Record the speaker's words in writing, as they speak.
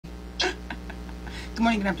good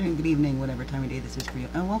morning, good afternoon, good evening, whatever time of day this is for you.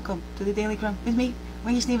 And welcome to the Daily Crumb with me,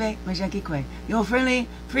 my Jackie Quay. Your friendly,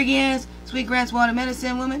 freaky ass, sweet grass water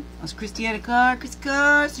medicine woman. I was Christiana Carr,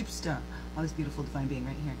 superstar. All this beautiful divine being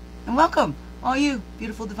right here. And welcome, all you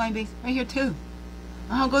beautiful divine beings right here too.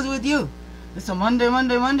 How goes it with you? It's a Monday,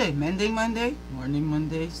 mending Monday, morning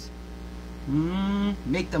Mondays.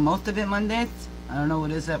 Make the most of it Mondays. I don't know what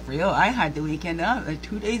is up for you. I had the weekend out. Like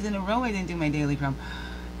 2 days in a row I didn't do my Daily Crumb.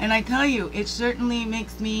 And I tell you, it certainly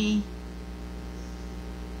makes me,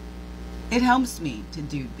 it helps me to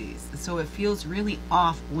do these. So it feels really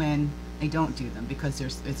off when I don't do them because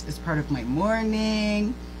it's part of my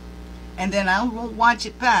morning. And then I'll watch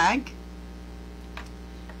it back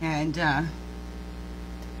and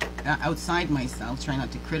outside myself, try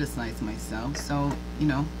not to criticize myself. So, you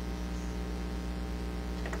know,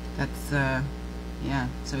 that's, yeah.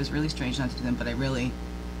 So it was really strange not to do them, but I really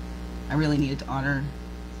needed to honor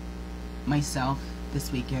myself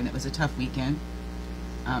this weekend. It was a tough weekend.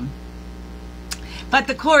 But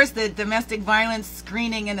the course, the domestic violence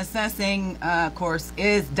screening and assessing course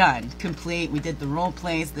is done, complete. We did the role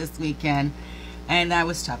plays this weekend, and that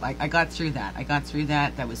was tough. I got through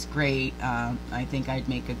that. That was great. I think I'd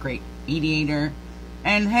make a great mediator.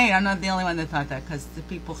 And hey, I'm not the only one that thought that, because the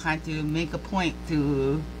people had to make a point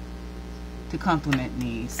to compliment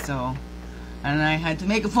me. So, and I had to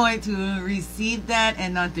make a point to receive that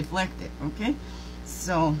and not deflect it. Okay,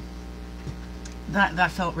 so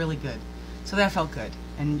that felt really good. So that felt good.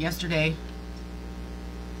 And yesterday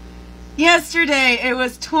it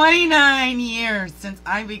was 29 years since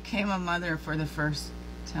I became a mother for the first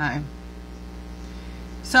time.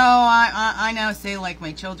 So I now say, like,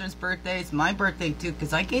 my children's birthdays, my birthday too,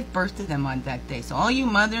 because I gave birth to them on that day. So all you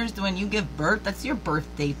mothers, when you give birth, that's your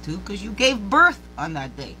birthday too, because you gave birth on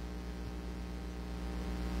that day.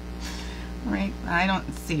 Right? I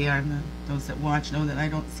don't see, those that watch know that I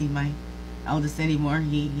don't see my eldest anymore.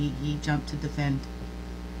 He jumped to defend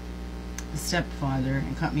his stepfather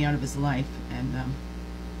and cut me out of his life. And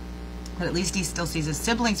but at least he still sees his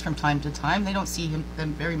siblings from time to time. They don't see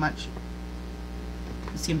them very much.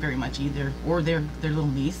 See him very much either, or their little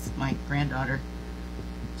niece, my granddaughter.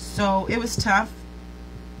 So it was tough.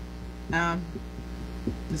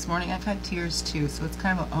 This morning I've had tears too, so it's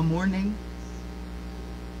kind of a morning.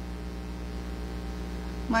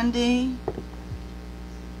 Monday.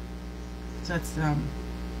 So it's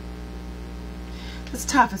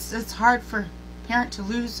tough. It's hard for a parent to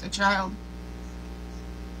lose a child.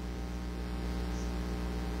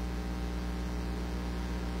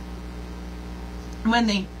 When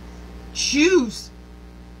they choose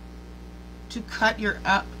to cut you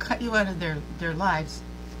out of their lives.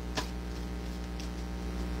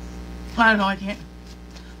 I don't know, I'm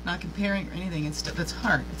not comparing or anything. It's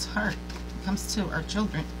hard. It's hard. It comes to our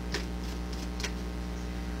children.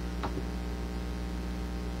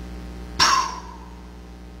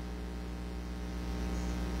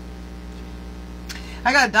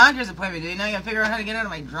 I got a doctor's appointment, dude. Now I gotta figure out how to get out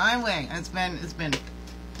of my driveway. It's been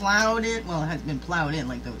plowed in. Well, it has been plowed in,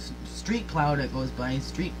 like those street plow that goes by,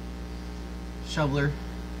 street shoveler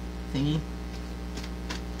thingy.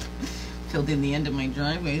 Filled in the end of my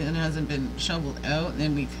driveway. It hasn't been shoveled out.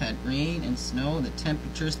 Then we've had rain and snow. The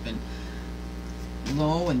temperature's been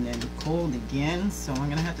low and then cold again. So I'm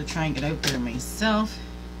gonna have to try and get out there myself.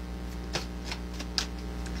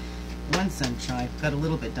 One sunshine. Got a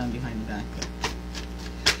little bit done behind the back, but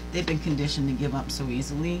they've been conditioned to give up so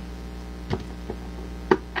easily.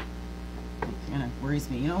 Kind of worries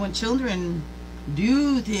me. You know, when children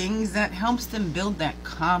do things, that helps them build that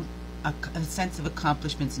a sense of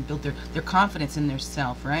accomplishments and build their confidence in their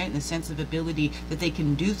self, right? And the sense of ability that they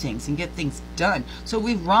can do things and get things done. So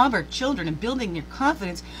we rob our children of building their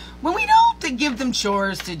confidence when we don't give them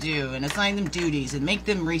chores to do and assign them duties and make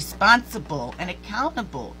them responsible and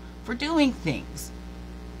accountable for doing things.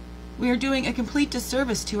 We are doing a complete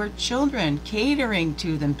disservice to our children, catering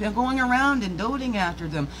to them, going around and doting after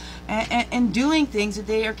them, and doing things that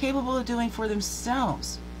they are capable of doing for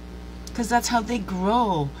themselves. Because that's how they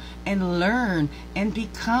grow and learn and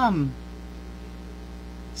become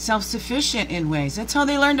self-sufficient in ways. That's how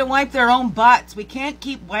they learn to wipe their own butts. We can't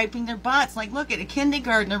keep wiping their butts. Like, look at a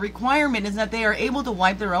kindergarten, a requirement is that they are able to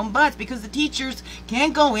wipe their own butts because the teachers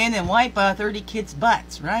can't go in and wipe 30 kids'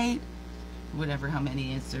 butts, right? Whatever, how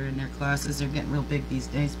many is there in their classes. They're getting real big these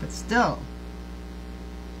days, but still.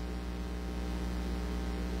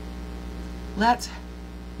 Let's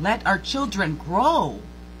let our children grow.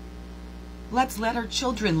 Let's let our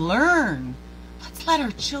children learn. Let's let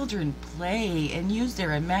our children play and use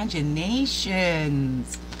their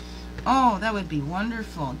imaginations. Oh, that would be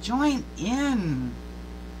wonderful. Join in.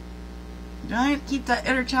 Right? Keep that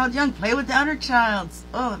inner child young. Play with the outer child.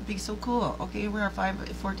 Oh, that'd be so cool. Okay, we're at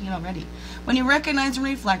 5:14 already. When you recognize and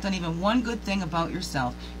reflect on even one good thing about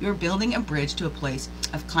yourself, you're building a bridge to a place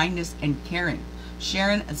of kindness and caring.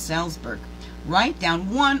 Sharon Salzberg. Write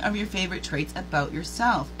down one of your favorite traits about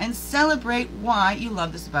yourself and celebrate why you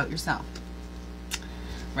love this about yourself.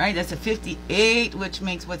 Right? That's a 58, which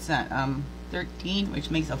makes, what's that? 13,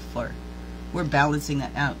 which makes a 4. We're balancing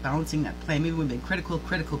that out, balancing that play. Maybe we've been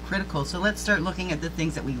critical. So let's start looking at the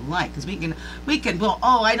things that we like, because we can, well,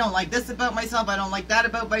 oh, I don't like this about myself. I don't like that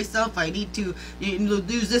about myself. I need to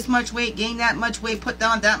lose this much weight, gain that much weight, put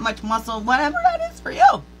down that much muscle, whatever that is for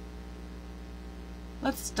you.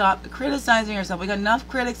 Let's stop criticizing ourselves. We got enough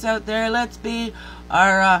critics out there. Let's be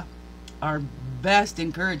our best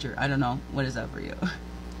encourager. I don't know. What is that for you?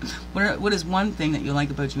 What is one thing that you like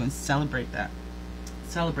about you, and celebrate that.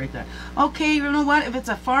 Celebrate that. Okay, you know what? If it's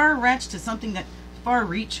a far reach to something that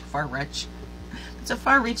it's a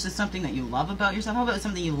far reach to something that you love about yourself. How about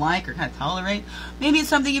something you like or kind of tolerate? Maybe it's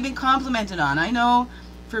something you've been complimented on. I know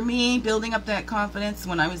for me, building up that confidence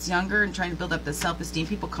when I was younger and trying to build up the self-esteem,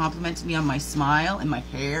 people complimented me on my smile and my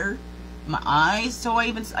hair, my eyes. So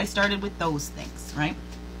I started with those things, right?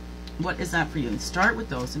 What is that for you? And start with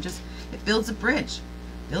those, and just, it builds a bridge.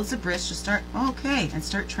 Builds a bridge to start, okay, and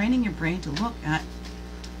start training your brain to look at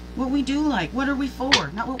what we do like, what are we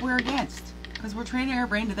for, not what we're against. Because we're training our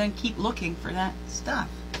brain to then keep looking for that stuff.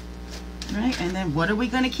 Right? And then what are we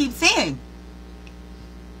going to keep seeing?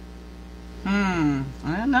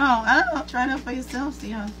 I don't know. Try it out by yourself. See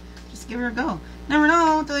how, just give her a go. Never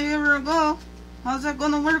know until you give her a go. How's that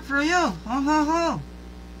going to work for you? Ho, ho, ho.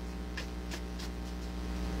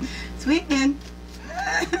 Sweetening.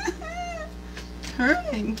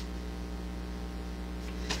 Hurting.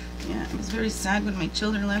 Yeah, I was very sad when my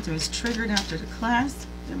children left. I was triggered after the class.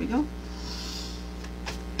 There we go.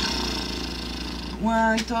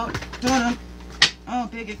 Well, Totem. Oh,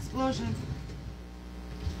 big explosion.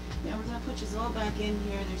 Yeah, we're going to put you all back in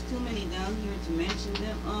here. There's too many down here to mention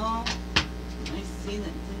them all. I see that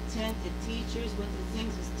the intent, the teachers, what the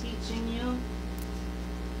things is teaching you.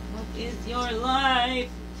 What is your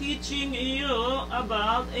life teaching you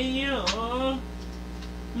about you?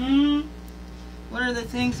 What are the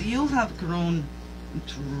things you have grown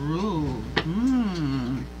through?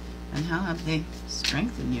 And how have they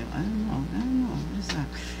strengthened you? I don't know. What is that?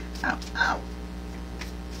 Ow,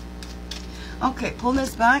 ow. Okay, pull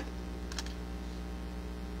this back.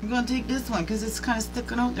 I'm going to take this one because it's kind of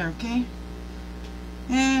sticking out there, okay?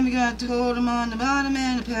 And we got Totem on the bottom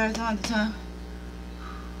and the path on the top.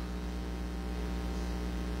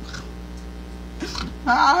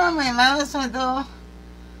 Oh, my mouth, though.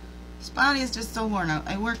 This body is just so worn out.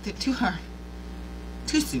 I worked it too hard.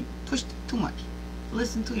 Too soon. Pushed it too much.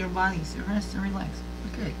 Listen to your bodies. Rest and relax.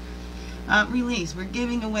 Okay. Release. We're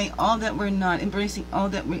giving away all that we're not. Embracing all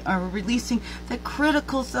that we are. We're releasing that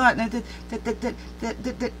critical thought.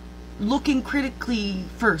 That looking critically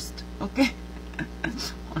first. Okay? I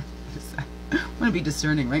want to be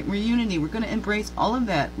discerning, right? We're unity. We're going to embrace all of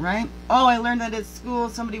that, right? Oh, I learned that at school.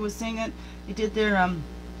 Somebody was saying it. They did their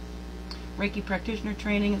Reiki practitioner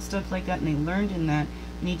training and stuff like that, and they learned in that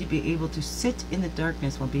you need to be able to sit in the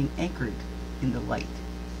darkness while being anchored in the light.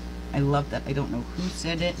 I love that. I don't know who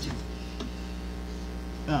said it.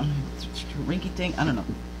 Reiki thing. I don't know.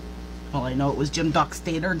 All I know, it was Jim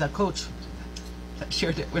Dockstader, the coach, that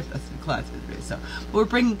shared it with us in class. So we're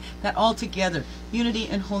bringing that all together. Unity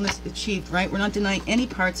and wholeness achieved, right? We're not denying any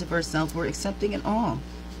parts of ourselves. We're accepting it all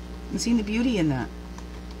and seeing the beauty in that.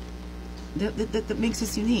 That makes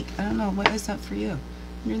us unique. I don't know. What is that for you?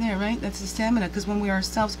 You're there, right? That's the stamina. Because when we are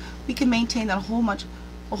ourselves, we can maintain that a whole much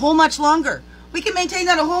longer. We can maintain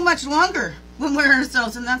that a whole much longer when we're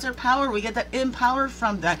ourselves, and that's our power. We get that empower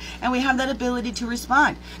from that, and we have that ability to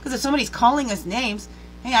respond. Because if somebody's calling us names,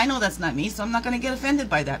 hey, I know that's not me, so I'm not going to get offended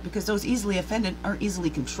by that, because those easily offended are easily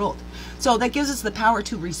controlled. So that gives us the power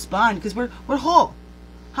to respond, because we're whole.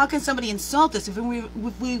 How can somebody insult us if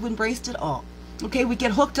we've embraced it all? Okay, we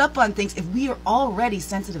get hooked up on things if we are already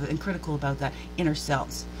sensitive and critical about that in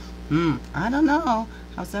ourselves. I don't know.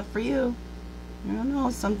 How's that for you? I don't know.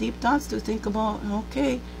 Some deep thoughts to think about.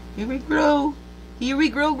 Okay, here we grow. Here we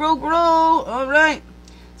grow. All right.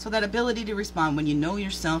 So that ability to respond when you know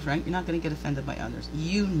yourself, right? You're not going to get offended by others.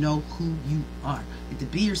 You know who you are. And to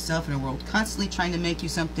be yourself in a world constantly trying to make you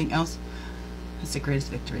something else, that's the greatest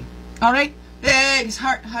victory. All right? Big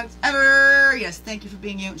heart hugs ever. Yes, thank you for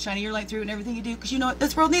being you and shining your light through in everything you do, because you know what?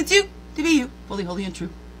 This world needs you to be you. Fully, holy, and true.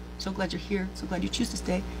 So glad you're here. So glad you choose to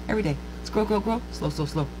stay every day. Let's grow.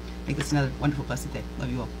 Slow. Make this another wonderful, blessed day.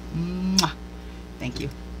 Love you all. Mwah. Thank you.